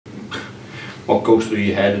what goes through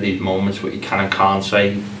your head at these moments, what you can and can't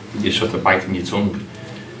say, you're sort of biting your tongue.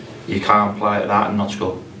 You can't play like that and not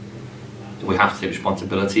score. We have to take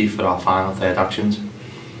responsibility for our final third actions,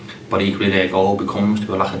 but equally their goal becomes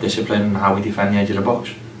to a lack of discipline in how we defend the edge of the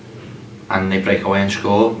box. And they break away and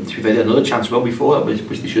score. They had another chance well before that,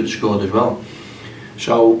 which they should have scored as well.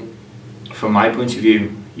 So, from my point of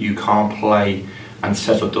view, you can't play and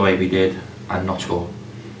set up the way we did and not score.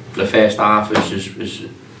 The first half is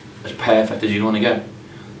as perfect as you're going to get,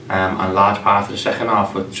 and large part of the second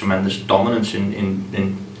half with tremendous dominance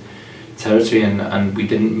in territory, and we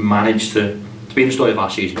didn't manage to be the story of our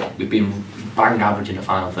season. We've been bang average in the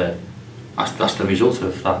final third. That's the result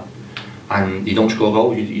of that. And you don't score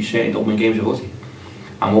goals, you certainly don't win games of footy.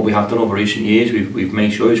 And what we have done over recent years, we've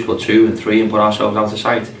made sure we score 2 and 3 and put ourselves out of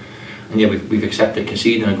sight. And yeah, we've accepted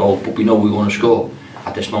conceding a goal, but we know we want to score.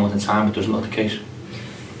 At this moment in time, it doesn't look the case.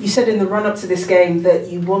 You said in the run-up to this game that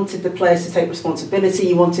you wanted the players to take responsibility,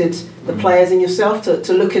 you wanted the players and yourself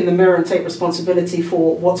to look in the mirror and take responsibility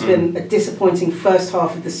for what's been a disappointing first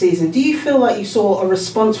half of the season. Do you feel like you saw a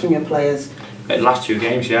response from your players? The last 2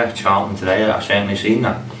 games, yeah, Charlton today, I've certainly seen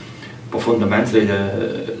that. But fundamentally,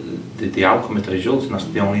 the outcome is the result, and that's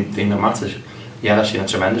the only thing that matters. Yeah, I've seen a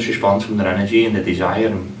tremendous response from their energy and the desire,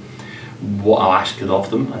 and what I asked of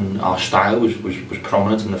them, and our style was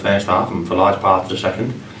prominent in the first half and for a large part of the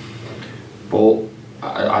second. But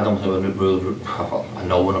I don't think I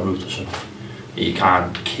know we're not ruthless enough. You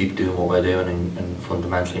can't keep doing what we're doing and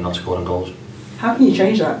fundamentally not scoring goals. How can you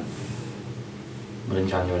change that? Within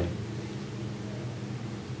January.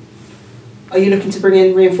 Are you looking to bring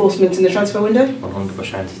in reinforcements in the transfer window?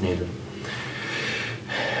 100% is needed.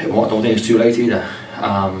 I don't think it's too late either.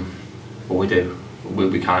 But we do.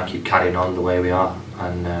 We can't keep carrying on the way we are,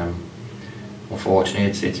 and unfortunately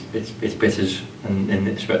it's bitters in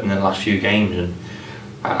the last few games, and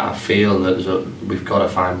I feel that we've got to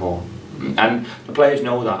find more. And the players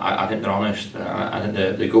know that. I think they're honest. I think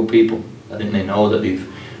they're good people. I think they know that they've.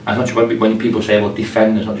 As much when people say about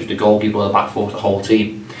defend, it's not just the goalkeeper or the back four, it's the whole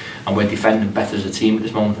team, and we're defending better as a team at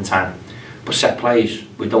this moment in time. But set plays,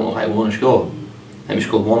 we don't look like we want to score. I think we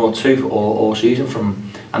scored 1 or 2 all season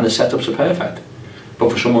and the setups are perfect.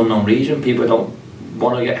 But for some unknown reason, people don't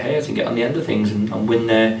want to get hurt and get on the end of things and win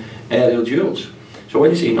their aerial duels. So when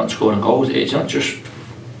you see not scoring goals, it's not just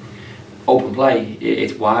open play,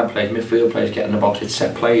 it's wide plays, midfield plays, getting the box, it's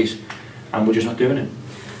set plays, and we're just not doing it.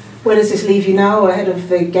 Where does this leave you now ahead of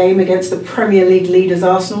the game against the Premier League leaders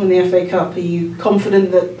Arsenal in the FA Cup? Are you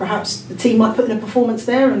confident that perhaps the team might put in a performance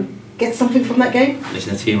there and get something from that game?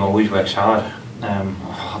 Listen, the team always works hard.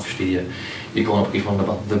 Obviously you're going up against one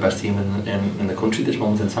of the best team in the country at this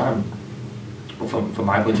moment in time. But from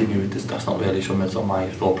my point of view, that's not really something that's on my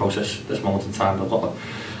thought process at this moment in time. I've got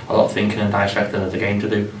a lot of thinking and dissecting of the game to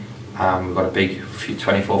do. We've got a big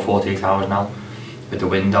 24, 48 hours now with the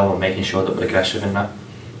window and making sure that we're aggressive in that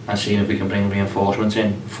and seeing if we can bring reinforcements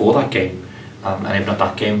in for that game. And if not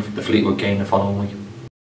that game, the Fleetwood game the following week.